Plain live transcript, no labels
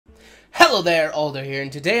Hello there, Alder here,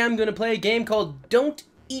 and today I'm going to play a game called Don't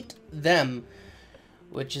Eat Them,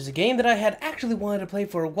 which is a game that I had actually wanted to play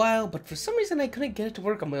for a while, but for some reason I couldn't get it to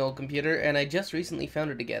work on my old computer, and I just recently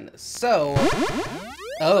found it again. So,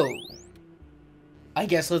 I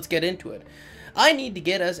guess let's get into it. I need to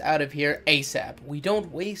get us out of here ASAP. We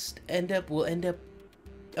don't waste, we'll end up,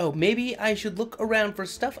 oh, maybe I should look around for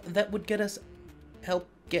stuff that would help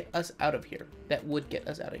get us out of here. That would get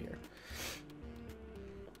us out of here.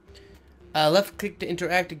 Left click to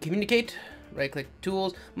interact and communicate. Right click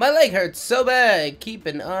tools. My leg hurts so bad. Keep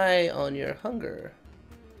an eye on your hunger.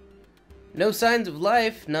 No signs of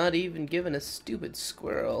life, not even given a stupid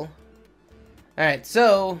squirrel. Alright,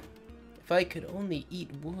 so if I could only eat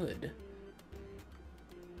wood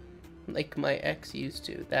like my ex used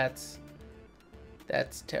to, that's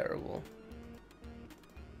terrible.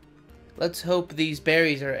 Let's hope these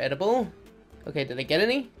berries are edible. Okay, did I get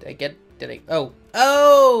any?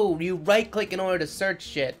 Oh, you right click in order to search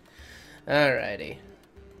shit. Alrighty.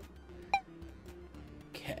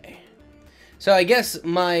 Okay. So I guess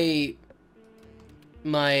my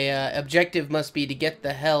objective must be to get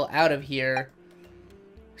the hell out of here.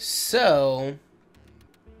 So,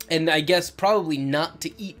 and I guess probably not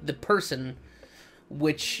to eat the person,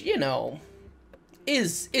 which, you know,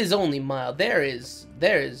 is only mild. There is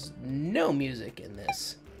no music in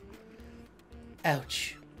this.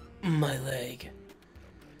 Ouch. My leg.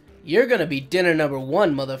 You're gonna be dinner number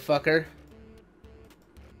one, motherfucker.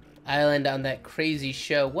 Island on that crazy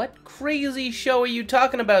show. What crazy show are you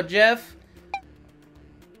talking about, Jeff?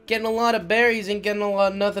 Getting a lot of berries and getting a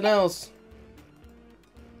lot of nothing else.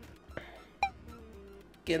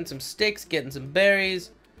 Getting some sticks, getting some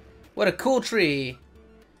berries. What a cool tree.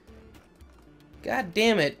 God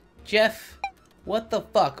damn it, Jeff. What the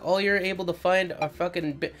fuck? All you're able to find are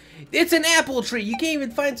fucking... It's an apple tree! You can't even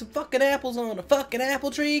find some fucking apples on a fucking apple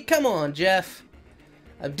tree? Come on, Jeff.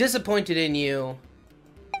 I'm disappointed in you.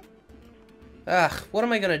 Ugh, what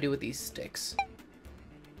am I gonna do with these sticks?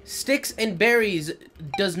 Sticks and berries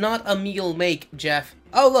does not a meal make, Jeff.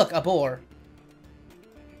 Oh, look, a boar.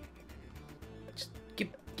 Just give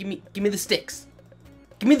me the sticks.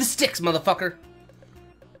 Give me the sticks, motherfucker.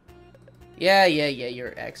 Yeah,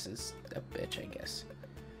 your ex is a bitch, I guess.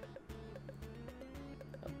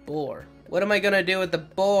 A boar. What am I gonna do with the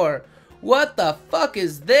boar? What the fuck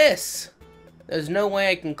is this? There's no way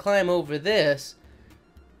I can climb over this.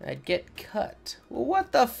 I'd get cut. Well,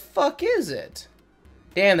 what the fuck is it?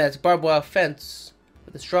 Damn, that's a barbed wire fence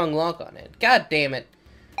with a strong lock on it. God damn it.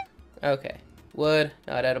 Okay. Wood,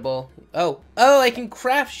 not edible. Oh, I can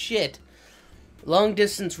craft shit. Long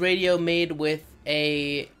distance radio made in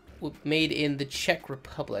the Czech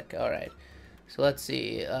Republic. Alright. So let's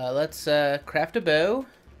see. Let's craft a bow.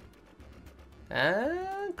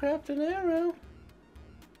 Craft an arrow.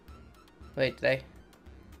 Wait, did I?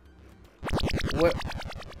 What?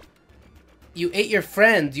 You ate your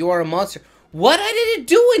friends. You are a monster. What? I didn't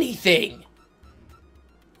do anything!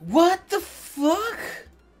 What the fuck?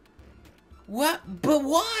 What? But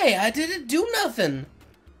why? I didn't do nothing.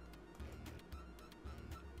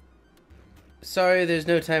 Sorry, there's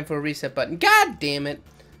no time for a reset button. God damn it.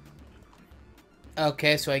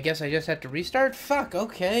 Okay, so I guess I just have to restart? Fuck,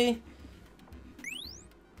 okay.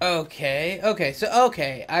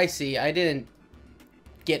 Okay, I see. I didn't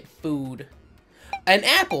get food. An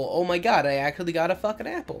apple! Oh my god, I actually got a fucking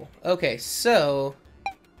apple. Okay, so...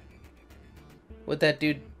 What that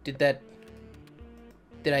dude... Did I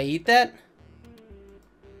eat that?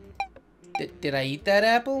 Did I eat that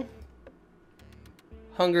apple?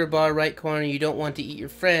 Hunger bar, right corner. You don't want to eat your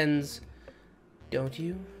friends, don't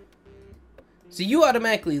you? So you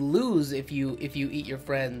automatically lose if you eat your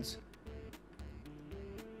friends.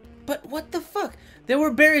 But what the fuck? There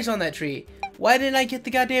were berries on that tree. Why didn't I get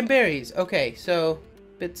the goddamn berries? Okay, so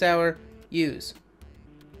bit sour, use.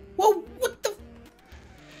 Whoa, what the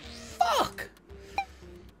fuck?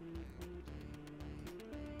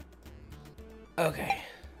 Okay.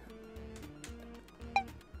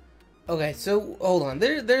 Okay, so hold on.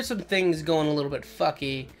 There's some things going a little bit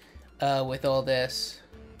fucky with all this.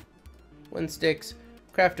 One sticks,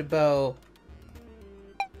 craft a bow.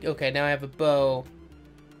 Okay, now I have a bow.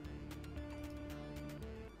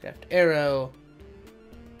 Craft arrow.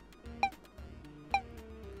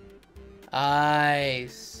 I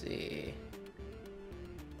see.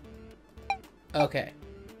 Okay.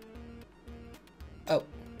 Oh.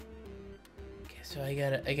 Okay, so I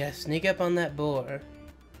gotta sneak up on that boar.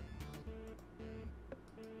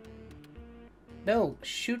 No,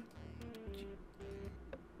 shoot.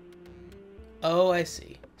 Oh, I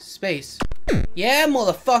see. Space. Yeah,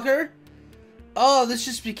 motherfucker! Oh, this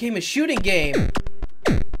just became a shooting game.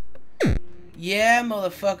 Yeah,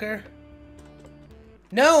 motherfucker.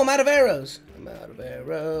 No, I'm out of arrows. I'm out of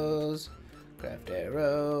arrows. Craft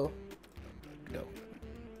arrow. Go.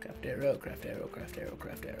 Craft arrow, craft arrow, craft arrow,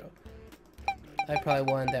 craft arrow. I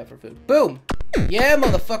probably wanted that for food. Boom! Yeah,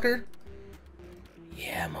 motherfucker!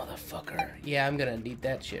 Yeah, motherfucker. Yeah, I'm gonna need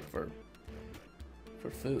that shit for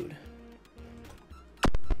food.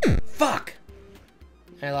 Fuck!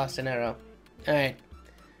 I lost an arrow. Alright.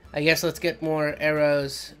 I guess let's get more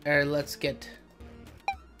arrows. Or let's get...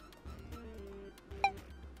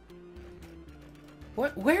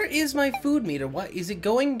 What? Where is my food meter? What? Is it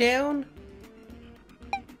going down?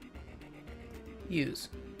 Use.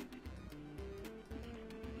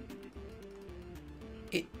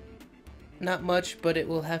 It... Not much, but it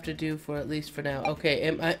will have to do for at least for now. Okay,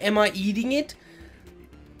 am I eating it?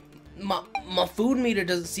 My food meter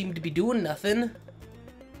doesn't seem to be doing nothing.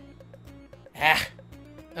 Ah.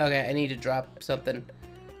 Okay, I need to drop something.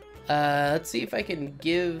 Let's see if I can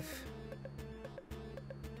give...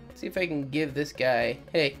 See if I can give this guy...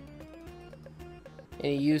 Hey.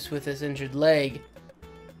 Any use with this injured leg.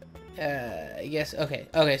 I guess... Okay,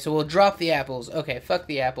 okay, so we'll drop the apples. Okay, fuck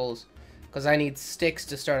the apples. Because I need sticks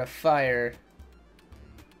to start a fire.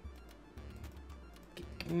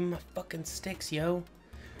 Give me my fucking sticks, yo.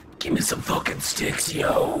 Give me some fucking sticks,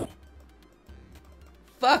 yo.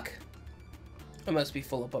 Fuck. I must be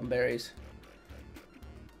full up on berries.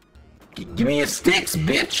 Give me your sticks,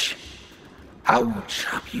 bitch. I will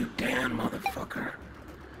chop you down, motherfucker.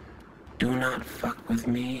 Do not fuck with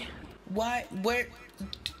me. Why? Where?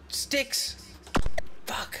 Sticks.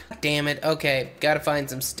 Fuck. Damn it. Okay, gotta find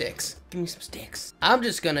some sticks. Give me some sticks.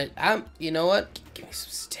 You know what? Give me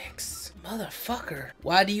some sticks. Motherfucker.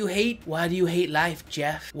 Why do you hate life,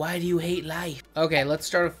 Jeff? Why do you hate life? Okay, let's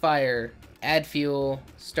start a fire. Add fuel.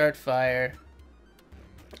 Start fire.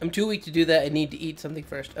 I'm too weak to do that. I need to eat something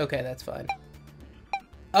first. Okay, that's fine.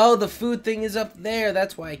 Oh, the food thing is up there.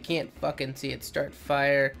 That's why I can't fucking see it. Start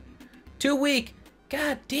fire. Too weak.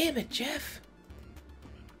 God damn it, Jeff.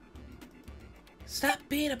 Stop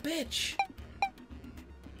being a bitch.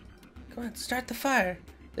 Come on, start the fire.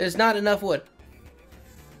 There's not enough wood.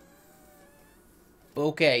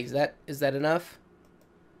 Okay, is that enough?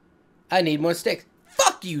 I need more sticks.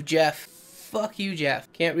 Fuck you, Jeff. Fuck you,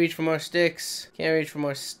 Jeff. Can't reach for more sticks. Can't reach for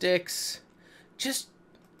more sticks. Just...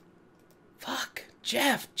 Fuck.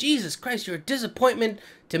 Jeff, Jesus Christ, you're a disappointment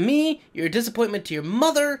to me. You're a disappointment to your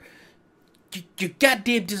mother. You're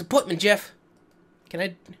goddamn disappointment, Jeff. Can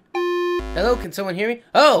I... Hello, can someone hear me?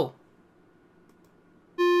 Oh!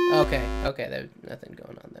 Okay, okay, there's nothing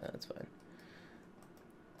going on there. That's fine.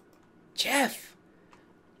 Jeff!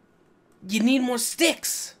 You need more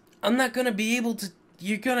sticks! I'm not gonna be able to...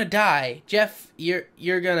 You're gonna die. Jeff, you're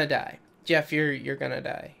gonna die. Jeff, you're gonna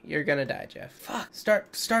die. You're gonna die, Jeff. Fuck.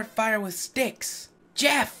 Start fire with sticks.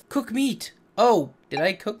 Jeff, cook meat. Oh, did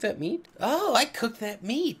I cook that meat? Oh, I cooked that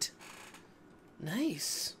meat.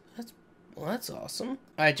 Nice. That's awesome.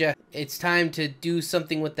 Alright, Jeff, it's time to do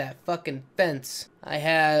something with that fucking fence. I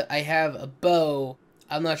have a bow.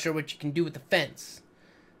 I'm not sure what you can do with the fence.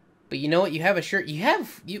 But you know what? You have a shirt.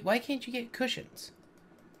 Why can't you get cushions?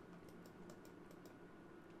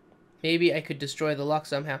 Maybe I could destroy the lock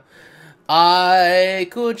somehow. I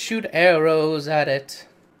could shoot arrows at it.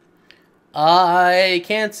 I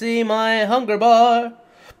can't see my hunger bar.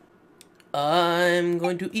 I'm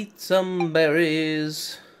going to eat some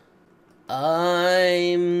berries.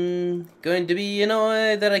 I'm going to be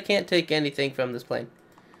annoyed that I can't take anything from this plane.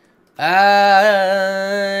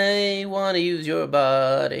 I want to use your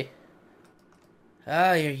body.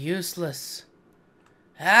 Ah, you're useless.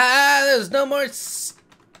 Ah, there's no more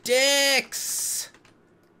sticks.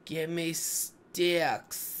 Give me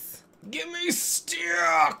sticks. Give me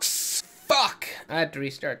sticks. Fuck. I have to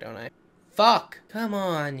restart, don't I? Fuck. Come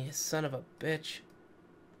on, you son of a bitch.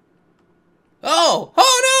 Oh!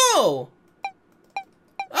 Oh no!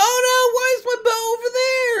 Oh no, why is my bow over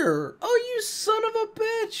there? Oh, you son of a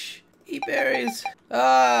bitch. Eat berries.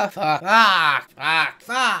 Ah, fuck. Ah, fuck.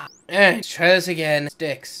 Fuck. Let's try this again.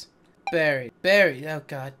 Sticks. Berries. Berries. Oh,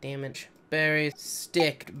 god damn it. Berries.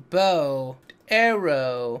 Stick. Bow.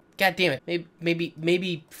 Arrow. God damn it.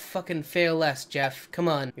 Maybe fucking fail less, Jeff. Come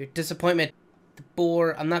on. Your disappointment. The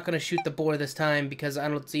boar. I'm not gonna shoot the boar this time because I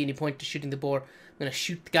don't see any point to shooting the boar. I'm gonna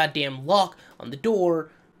shoot the goddamn lock on the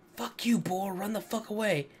door. Fuck you, boar. Run the fuck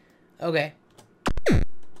away. Okay.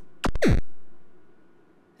 Did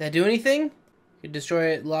that do anything? Could destroy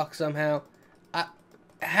it, lock somehow.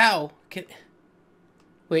 How?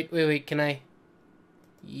 Wait. Can I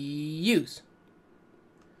use?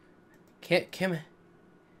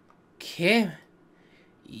 Can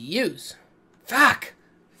use? Fuck.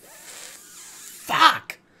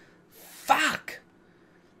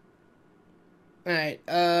 Alright,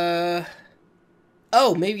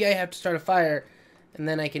 oh, maybe I have to start a fire, and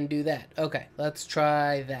then I can do that. Okay, let's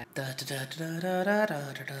try that.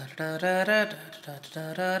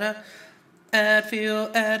 Add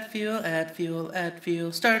fuel, add fuel, add fuel, add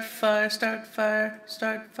fuel. Start fire, start fire,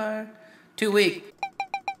 start fire. Too weak.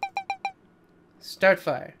 Start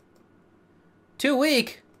fire. Too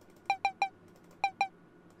weak.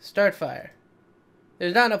 Start fire.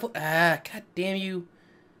 There's not enough. Ah, god damn you.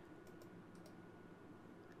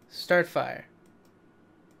 Start fire.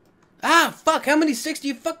 Ah, fuck, how many sticks do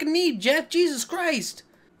you fucking need, Jeff? Jesus Christ.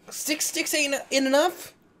 6 sticks ain't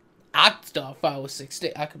enough? I could start a fire with 6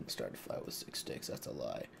 sticks. I couldn't start a fire with 6 sticks. That's a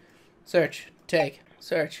lie. Search. Take.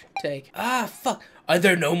 Search. Take. Ah, fuck. Are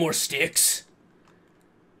there no more sticks?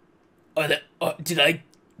 Are there... did I...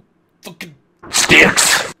 fucking...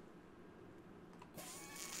 Sticks!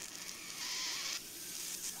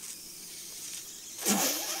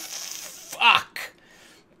 Fuck.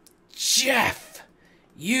 Jeff.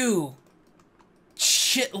 You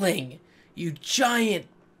shitling, you giant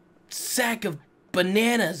sack of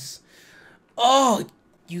bananas. Oh,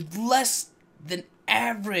 you less than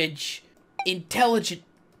average intelligent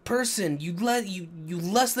person. You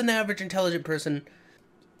less than average intelligent person.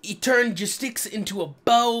 You turned your sticks into a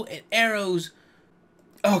bow and arrows.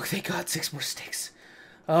 Oh, thank God, 6 more sticks.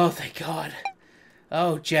 Oh, thank God.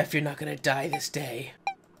 Oh, Jeff, you're not gonna die this day.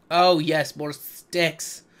 Oh, yes, more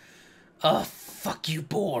sticks. Oh, fuck you,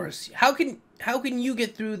 boars. How can you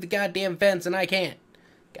get through the goddamn fence and I can't?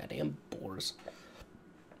 Goddamn boars.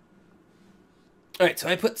 Alright, so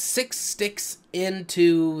I put 6 sticks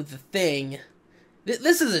into the thing.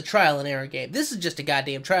 This is a trial and error game. This is just a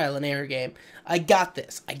goddamn trial and error game. I got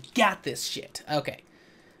this. I got this shit. Okay.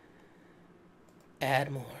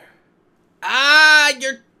 Add more. Ah,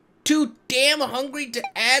 you're too damn hungry to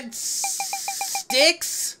add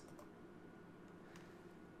sticks?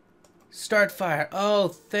 Start fire. Oh,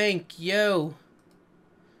 thank you.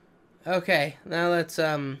 Okay, now let's,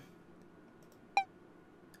 I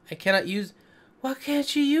cannot use... Why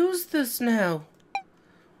can't you use this now?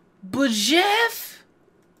 But Jeff?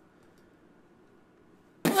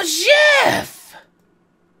 But Jeff?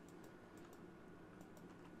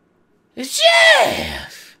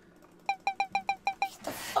 Jeff! Eat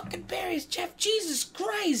the fucking berries, Jeff. Jesus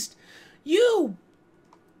Christ. You...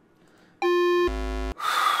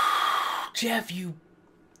 Jeff, you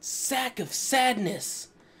sack of sadness.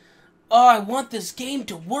 Oh, I want this game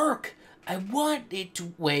to work. I want it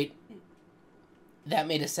to... Wait. That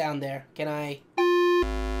made a sound there. Can I...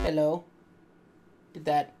 Hello? Did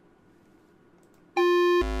that...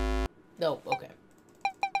 No, okay.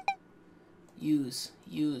 Use.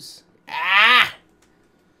 Ah!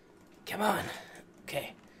 Come on.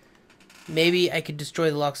 Okay. Maybe I could destroy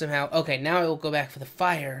the lock somehow. Okay, now I will go back for the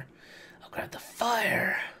fire. I'll grab the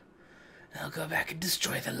fire. I'll go back and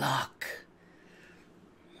destroy the lock.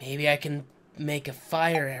 Maybe I can make a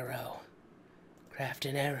fire arrow. Craft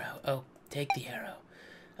an arrow. Oh, take the arrow.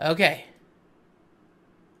 Okay.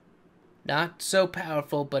 Not so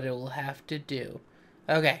powerful, but it will have to do.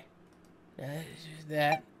 Okay.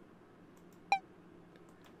 That.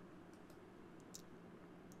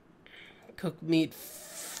 Cook meat.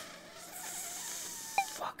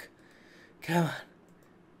 Fuck. Come on.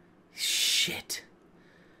 Shit.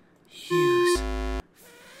 Use.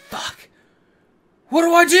 Fuck. What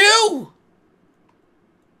do I do?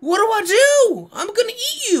 What do I do? I'm gonna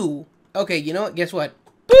eat you. Okay, you know what? Guess what?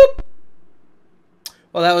 Boop.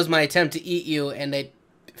 Well, that was my attempt to eat you, and it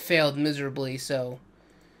failed miserably, so...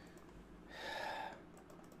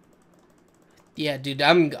 Yeah, dude,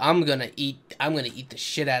 I'm gonna eat the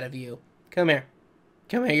shit out of you. Come here.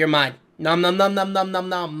 Come here, you're mine. Nom nom nom nom nom nom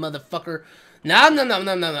nom, motherfucker. Nom nom nom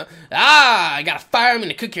nom nom nom. Ah, I got a fire, I'm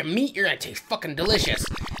gonna cook your meat, you're gonna taste fucking delicious.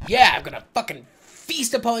 Yeah, I'm gonna fucking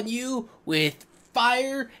feast upon you with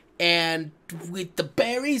fire and with the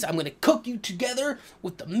berries. I'm gonna cook you together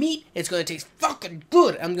with the meat. It's gonna taste fucking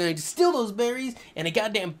good. I'm gonna distill those berries in a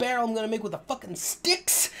goddamn barrel I'm gonna make with the fucking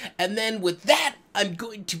sticks. And then with that, I'm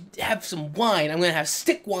going to have some wine. I'm gonna have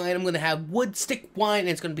stick wine. I'm gonna have wood stick wine, and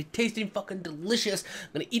it's gonna be tasting fucking delicious. I'm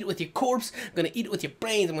gonna eat it with your corpse. I'm gonna eat it with your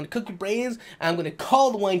brains. I'm gonna cook your brains. I'm gonna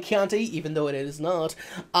call the wine Chianti, even though it is not.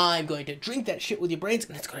 I'm going to drink that shit with your brains,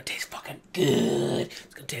 and it's gonna taste fucking good.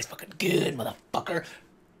 It's gonna taste fucking good, motherfucker.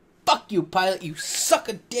 Fuck you, pilot. You suck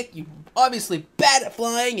a dick. You obviously bad at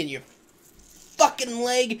flying, and your fucking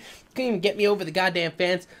leg can't even get me over the goddamn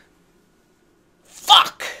fence.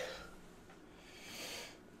 Fuck!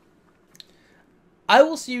 I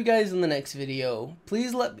will see you guys in the next video.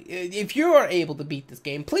 Please let me, if you are able to beat this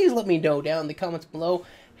game, please let me know down in the comments below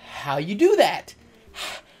how you do that.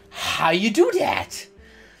 how you do that.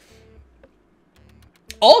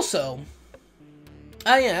 Also,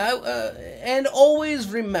 and always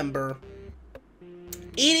remember,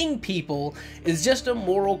 eating people is just a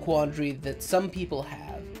moral quandary that some people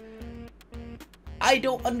have. I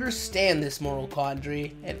don't understand this moral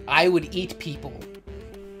quandary, and I would eat people.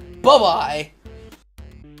 Bye-bye.